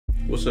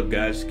What's up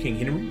guys, King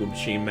Henry with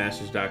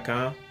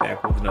MachineMasters.com,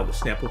 back with another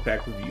sample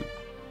pack review.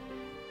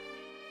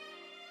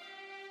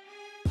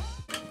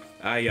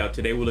 Alright y'all,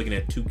 today we're looking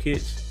at two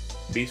kits,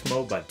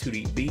 BeastMode by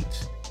 2D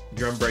Beats,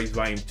 Drumbreaks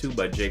Volume 2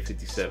 by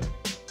J57.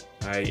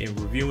 Alright, in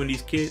reviewing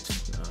these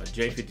kits,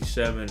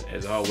 J57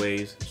 as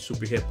always,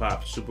 super hip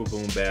hop, super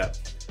boom bap.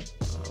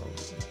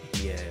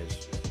 He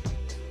has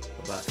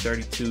about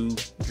 32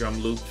 drum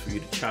loops for you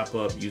to chop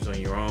up, use on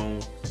your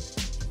own.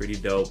 Pretty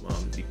dope.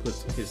 He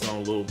puts his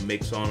own little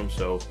mix on them,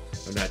 so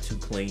they're not too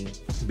clean.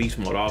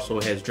 BeastMode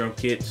also has drum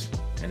kits,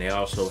 and they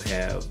also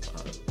have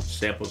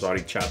samples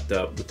already chopped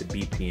up with the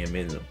BPM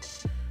in them.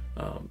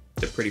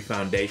 They're pretty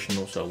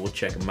foundational, so we'll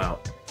check them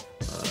out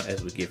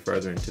as we get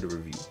further into the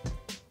review.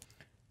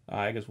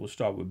 I guess we'll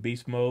start with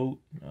BeastMode.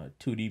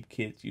 2D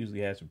kits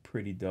usually has a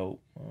pretty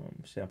dope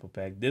sample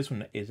pack. This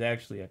one is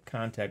actually a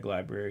contact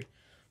library,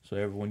 so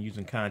everyone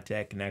using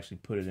contact can actually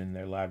put it in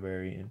their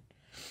library and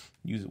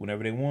use it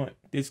whenever they want.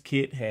 This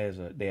kit has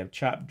they have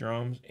chopped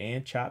drums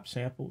and chopped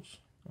samples,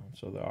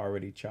 so they're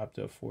already chopped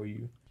up for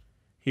you.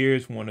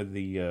 Here's one of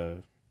the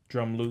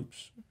drum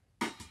loops.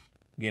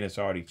 Again, it's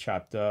already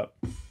chopped up.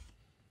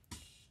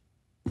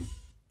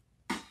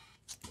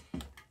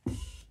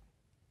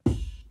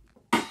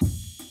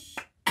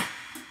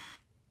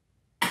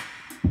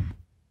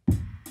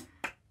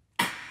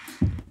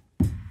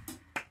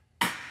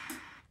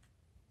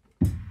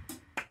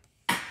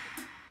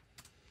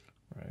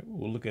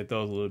 We'll look at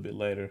those a little bit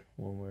later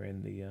when we're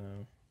in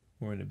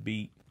the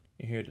beat.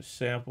 And here are the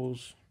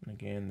samples.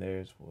 Again,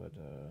 there's what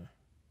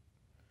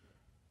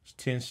it's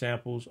 10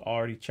 samples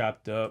already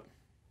chopped up.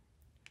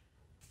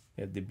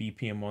 Have the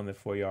BPM on there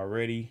for you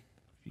already,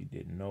 if you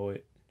didn't know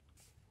it.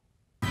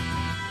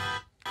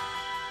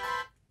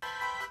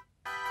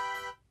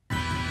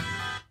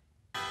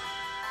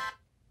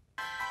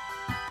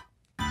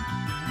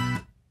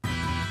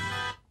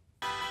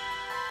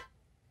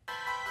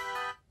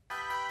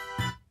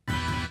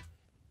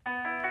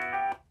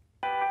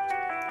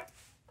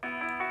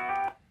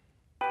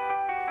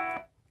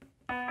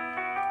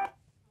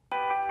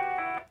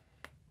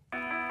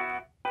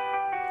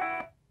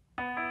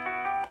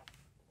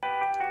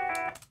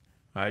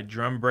 Alright,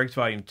 Drumbreaks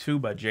Volume 2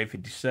 by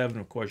J57.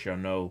 Of course, y'all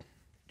know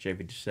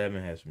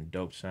J57 has some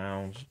dope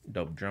sounds,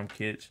 dope drum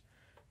kits.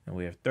 And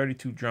we have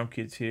 32 drum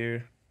kits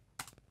here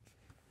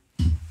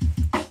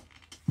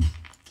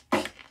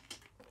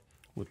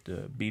with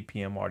the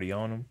BPM already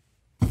on them.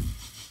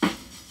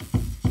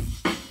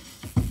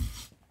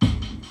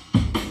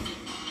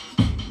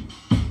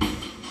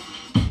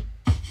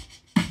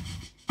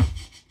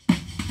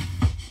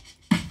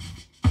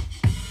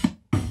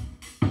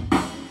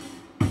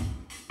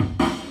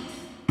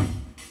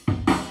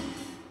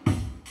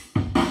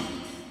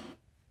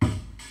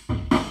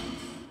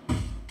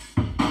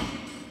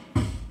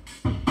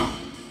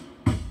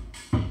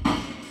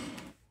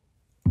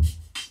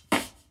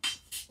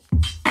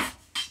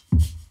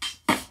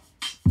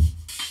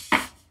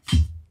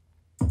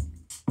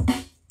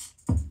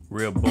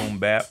 Real boom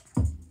bap.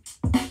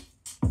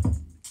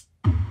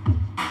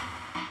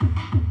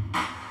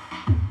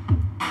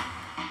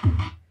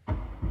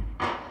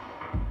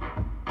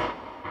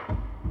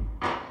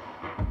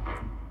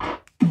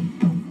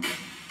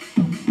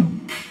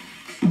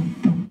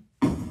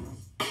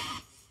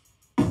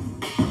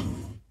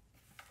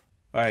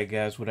 Alright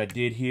guys, what I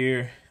did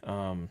here,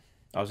 I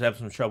was having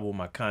some trouble with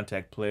my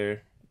contact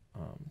player,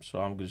 so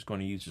I'm just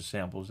going to use the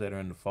samples that are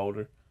in the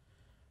folder.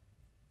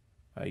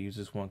 I use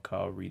this one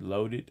called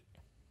Reloaded.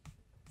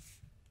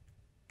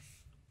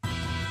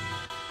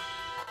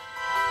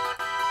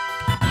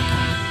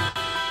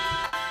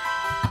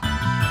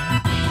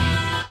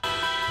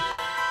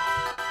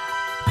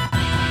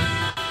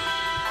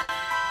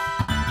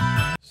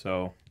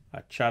 So I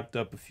chopped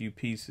up a few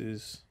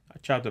pieces. I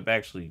chopped up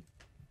actually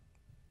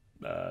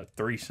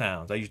 3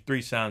 sounds. I used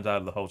 3 sounds out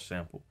of the whole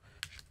sample.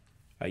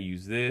 I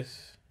use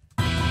this,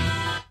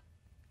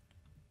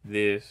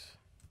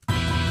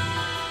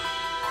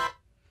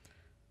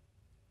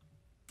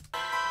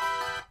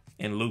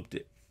 and looped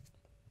it.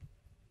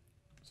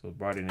 So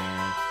brought it in.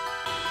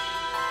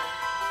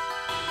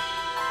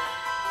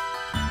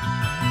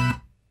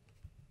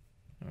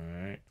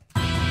 Alright.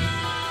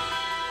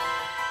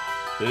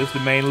 So this is the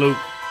main loop.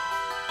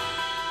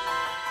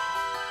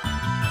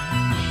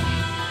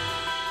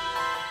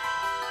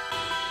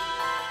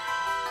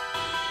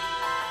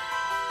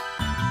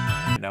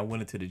 And I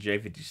went into the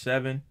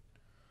J57,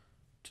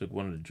 took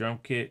one of the drum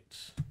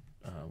kits,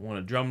 one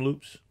of the drum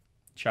loops,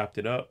 chopped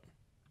it up.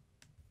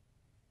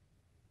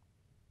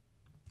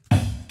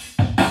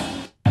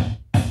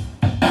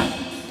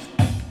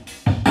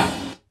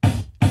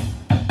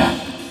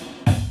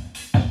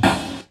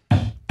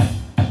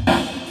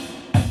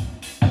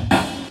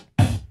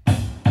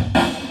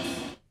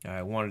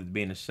 I wanted it to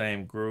be in the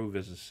same groove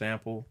as the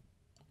sample.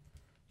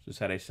 This is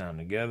how they sound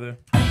together.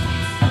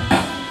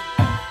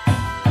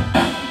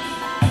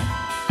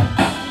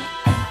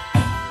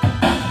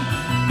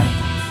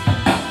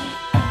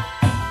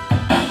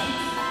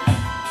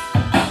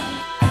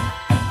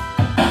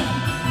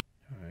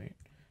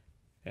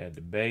 Add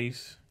the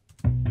bass.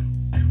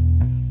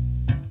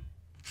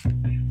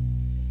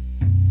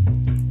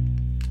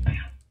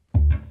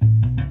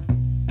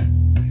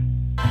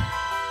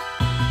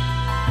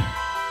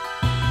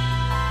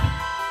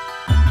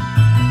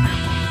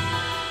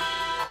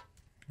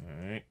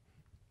 Alright.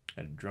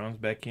 Add the drums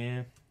back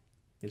in.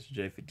 It's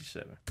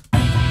J57.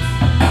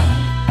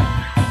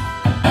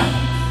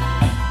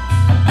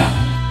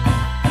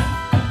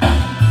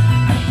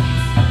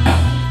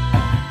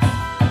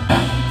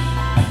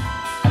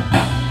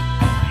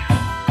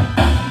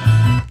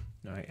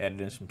 Added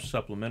in some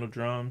supplemental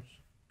drums.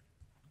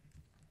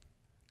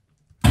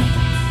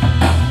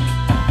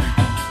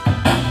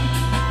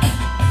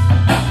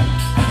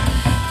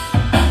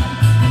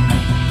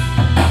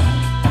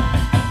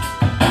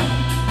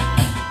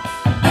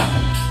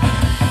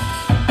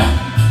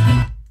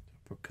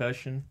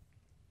 Percussion.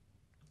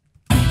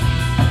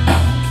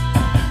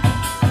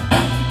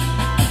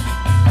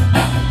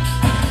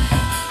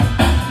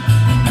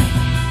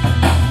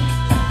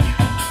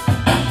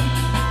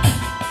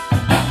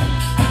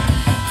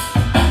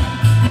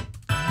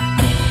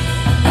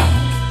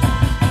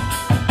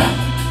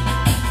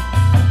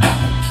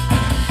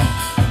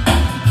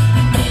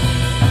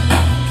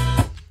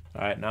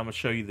 Now I'm going to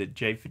show you the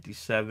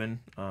J57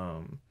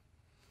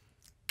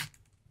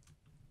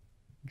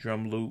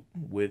 drum loop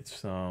with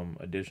some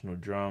additional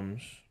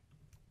drums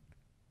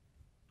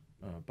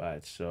by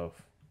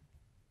itself.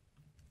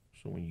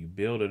 So when you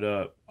build it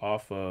up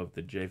off of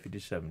the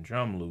J57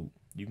 drum loop,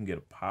 you can get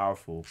a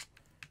powerful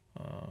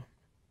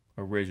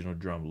original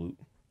drum loop.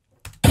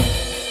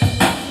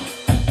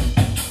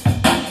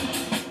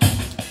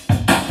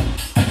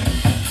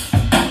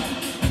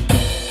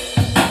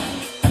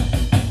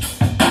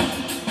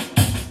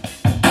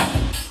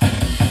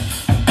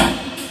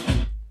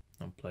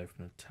 Play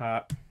from the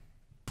top.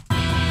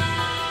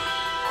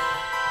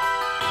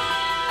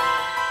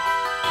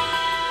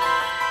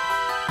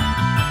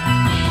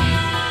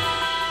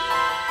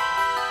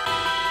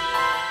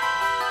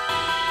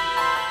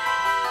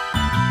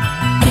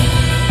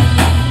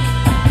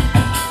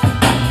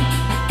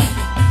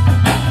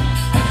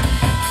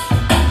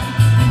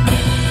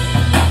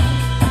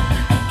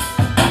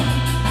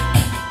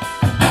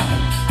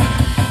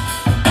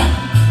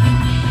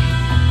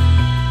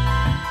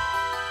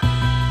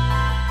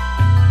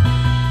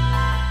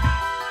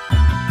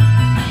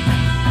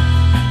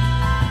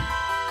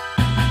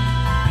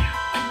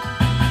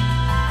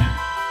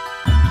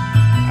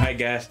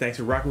 Guys, thanks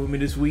for rocking with me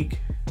this week.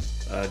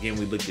 Again,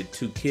 we looked at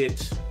two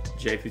kits,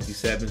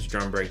 J57's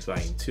Drumbreaks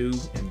Volume 2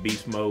 and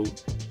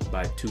BeastMode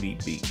by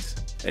 2D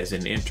Beats. As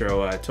an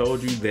intro, I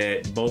told you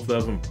that both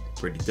of them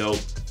pretty dope,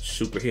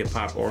 super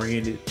hip-hop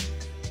oriented.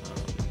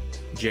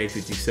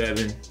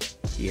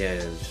 J57, he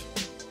has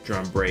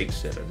drum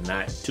breaks that are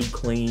not too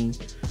clean.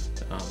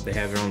 They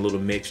have their own little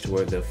mix to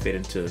where they'll fit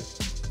into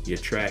your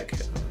track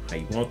how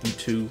you want them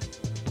to.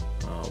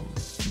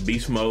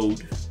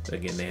 BeastMode,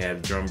 again, they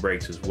have drum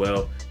breaks as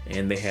well,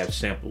 and they have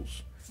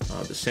samples.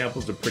 The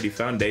samples are pretty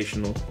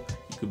foundational.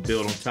 You could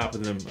build on top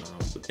of them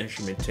with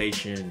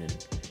instrumentation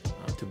and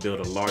to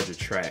build a larger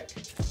track.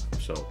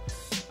 So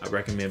I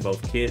recommend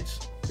both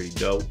kits, pretty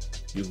dope.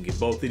 You can get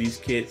both of these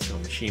kits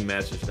on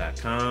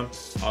MachineMasters.com.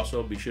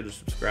 Also, be sure to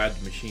subscribe to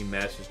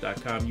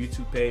MachineMasters.com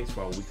YouTube page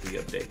for our weekly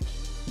updates.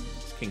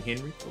 It's King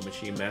Henry from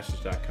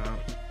MachineMasters.com.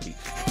 Peace.